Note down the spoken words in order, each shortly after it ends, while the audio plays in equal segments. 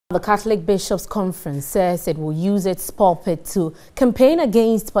The Catholic Bishops' Conference says it will use its pulpit to campaign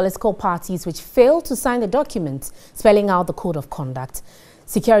against political parties which fail to sign the document spelling out the Code of Conduct.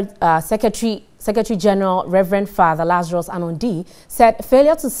 Secretary General Reverend Father Lazarus Anondi said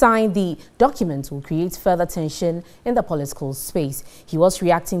failure to sign the document will create further tension in the political space. He was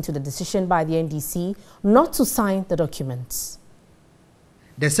reacting to the decision by the NDC not to sign the document.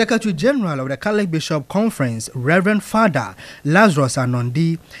 The Secretary General of the Catholic Bishop Conference, Reverend Father Lazarus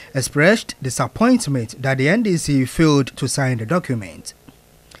Anondi, expressed disappointment that the NDC failed to sign the document.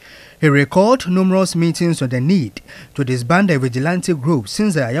 He recalled numerous meetings on the need to disband the vigilante group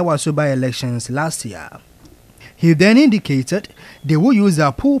since the Ayawaso by-elections last year. He then indicated they will use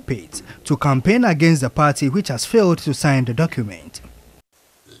their pulpit to campaign against the party which has failed to sign the document.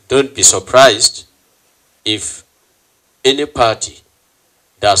 Don't be surprised if any party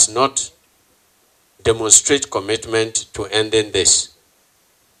does not demonstrate commitment to ending this.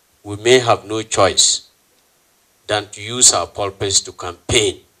 We may have no choice than to use our pulpits to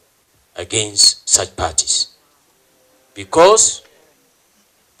campaign against such parties. Because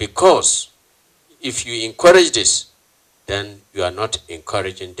if you encourage this, then you are not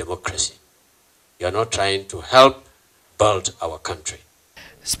encouraging democracy. You are not trying to help build our country.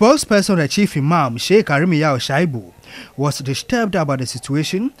 Spokesperson of the Chief Imam, Sheikh Arimiya Shaibu, was disturbed about the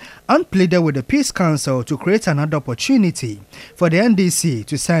situation and pleaded with the Peace Council to create another opportunity for the NDC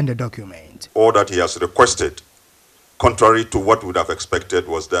to sign the document. All that he has requested, contrary to what we would have expected,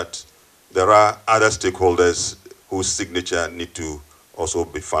 was that there are other stakeholders whose signature need to also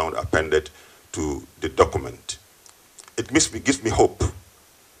be found appended to the document. It gives me hope.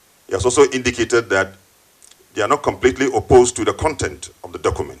 He has also indicated that they are not completely opposed to the content of the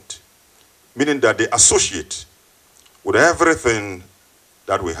document, meaning that they associate with everything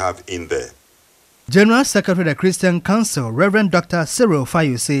that we have in there. General Secretary of the Christian Council, Reverend Dr. Cyril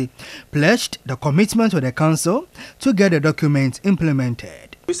Fayose, pledged the commitment of the Council to get the document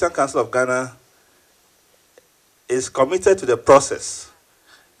implemented. The Christian Council of Ghana is committed to the process,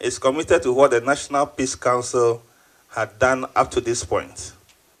 is committed to what the National Peace Council had done up to this point.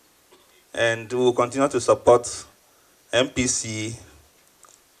 And we will continue to support MPC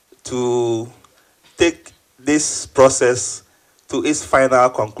to take this process to its final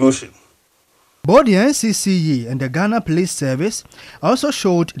conclusion. Both the NCCE and the Ghana Police Service also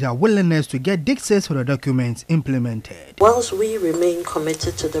showed their willingness to get dictates for the documents implemented. Whilst we remain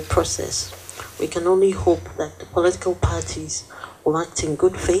committed to the process, we can only hope that the political parties will act in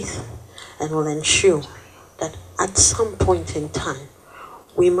good faith and will ensure that at some point in time,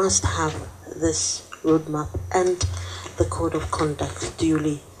 we must have this roadmap and the Code of Conduct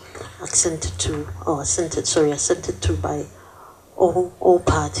duly assented to by all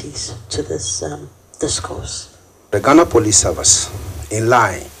parties to this discourse. The Ghana Police Service, in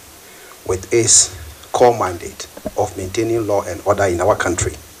line with its core mandate of maintaining law and order in our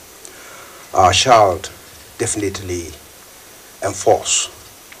country, shall definitely enforce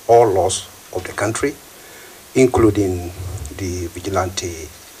all laws of the country, including the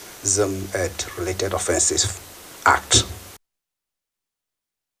Vigilantism and Related Offences Act.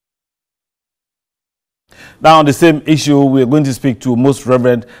 Now, on the same issue, we are going to speak to Most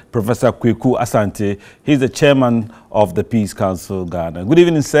Reverend Professor Kweku Asante. He's the chairman of the Peace Council Ghana. Good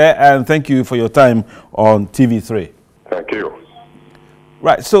evening, sir, and thank you for your time on TV3. Thank you.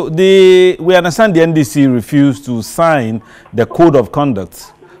 Right, so we understand the NDC refused to sign the Code of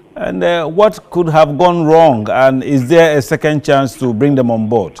Conduct. And what could have gone wrong? And is there a second chance to bring them on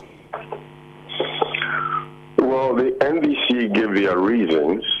board? Well, the NDC gave their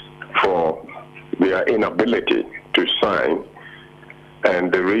reasons for their inability to sign,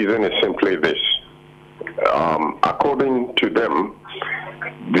 and the reason is simply this. According to them,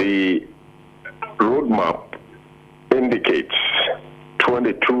 the roadmap indicates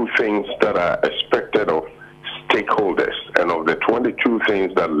 22 things that are expected of stakeholders, and of the 22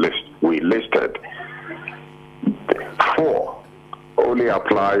 things that we listed, 4 only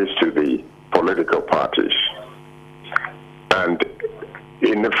applies to the political parties. And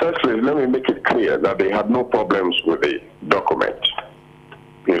in the first place, let me make it clear that they had no problems with the document.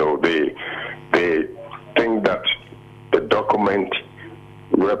 You know, they think that the document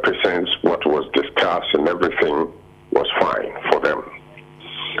represents what was discussed and everything was fine for them.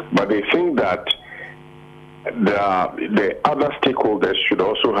 But they think that the other stakeholders should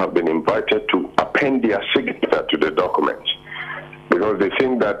also have been invited to append their signature to the document, because they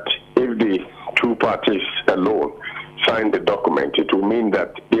think that if the two parties alone sign the document, it will mean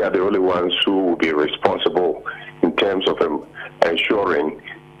that they are the only ones who will be responsible in terms of ensuring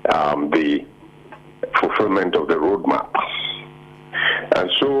the fulfillment of the roadmap. And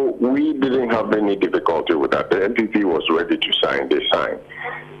so we didn't have any difficulty with that. The NPP was ready to sign, they signed.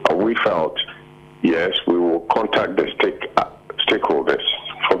 And we felt, yes, we will contact the stakeholders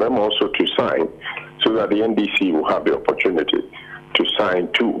for them also to sign so that the NDC will have the opportunity to sign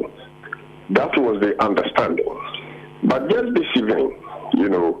too. That was the understanding. But just this evening, you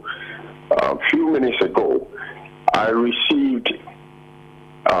know, a few minutes ago, I received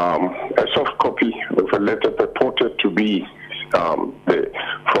a soft copy of a letter purported to be from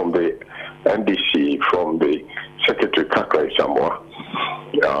the NDC, from the Secretary Kakrai Samoa,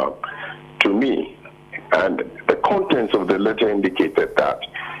 to me. And the contents of the letter indicated that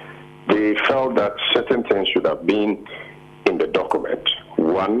they felt that certain things should have been in the document.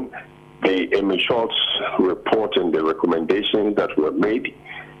 One, the Short's report and the recommendations that were made,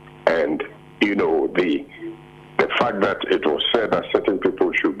 and, you know, the fact that it was said that certain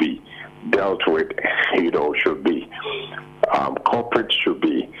people should be dealt with, you know, should be, corporates should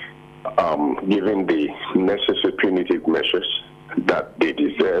be given the necessary punitive measures that they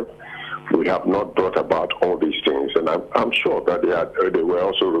deserve. We have not brought about all these things, and I'm sure that they were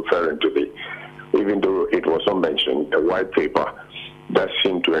also referring to the, even though it was not mentioned, the white paper that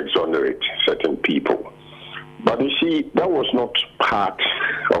seemed to exonerate certain people. But you see, that was not part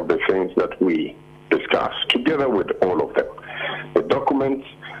of the things that we discussed, together with all of them. The document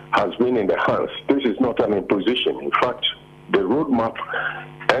has been in the hands. This is not an imposition. In fact, the roadmap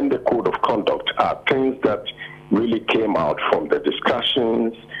and the code of conduct are things that really came out from the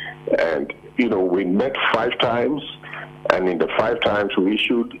discussions. And, you know, we met 5 times, and in the 5 times we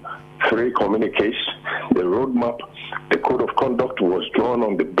issued 3 communiques. The roadmap, the code of conduct was drawn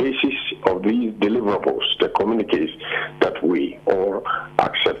on the basis of these deliverables, the communiques that we all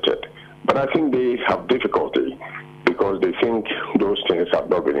accepted. But I think they have difficulty because they think those things have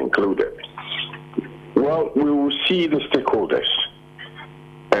not been included. Well, we will see the stakeholders.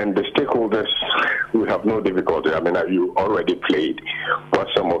 And the stakeholders, we have no difficulty. I mean, you already played what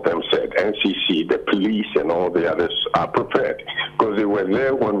some of them said. NCC, the police, and all the others are prepared because they were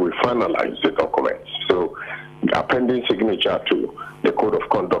there when we finalized the documents. So appending signature to the code of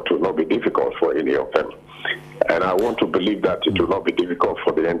conduct will not be difficult for any of them. And I want to believe that it will not be difficult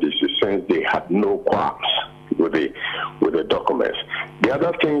for the NDC since they had no qualms with the documents. The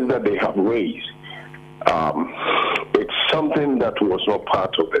other things that they have raised, it's something that was not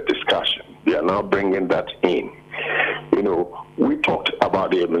part of the discussion. They are now bringing that in. You know, we talked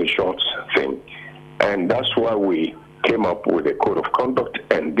about the Emily Shorts thing, and that's why we came up with a code of conduct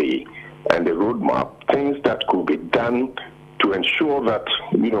and the roadmap, things that could be done to ensure that,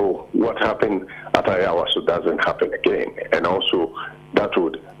 you know, what happened at Ayawaso doesn't happen again. And also that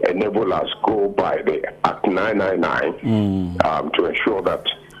would enable us go by the Act 999 to ensure that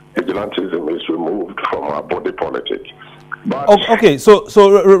vigilantism is removed from our body politic. But okay, so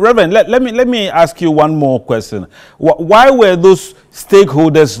Reverend, let me ask you one more question. Why were those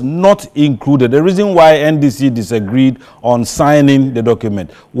stakeholders not included? The reason why NDC disagreed on signing the document,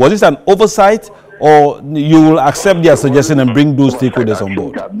 was this an oversight, or you will accept their suggestion and bring those stakeholders on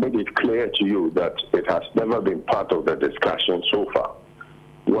board? I think I've made it clear to you that it has never been part of the discussion so far.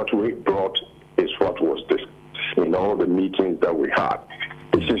 What we brought is what was discussed in all the meetings that we had.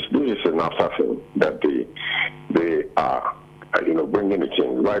 This is an after thing that they are, you know, bringing it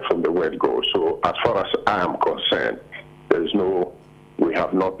in right from the word go. So as far as I am concerned, we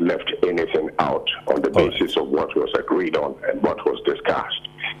have not left anything out on the basis of what was agreed on and what was discussed.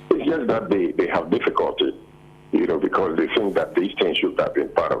 It's just that they have difficulty, you know, because they think that these things should have been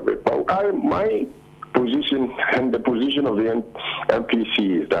part of it. But my position and the position of the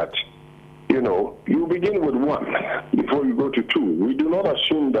MPC is that, you know, you begin with 1 before you go to 2. We do not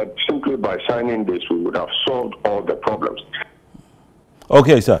assume that simply by signing this we would have solved all the problems.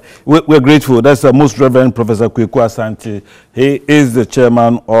 Okay, sir. We're grateful. That's the Most Reverend Professor Kweku Asante. He is the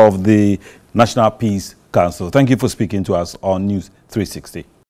chairman of the National Peace Council. Thank you for speaking to us on News 360.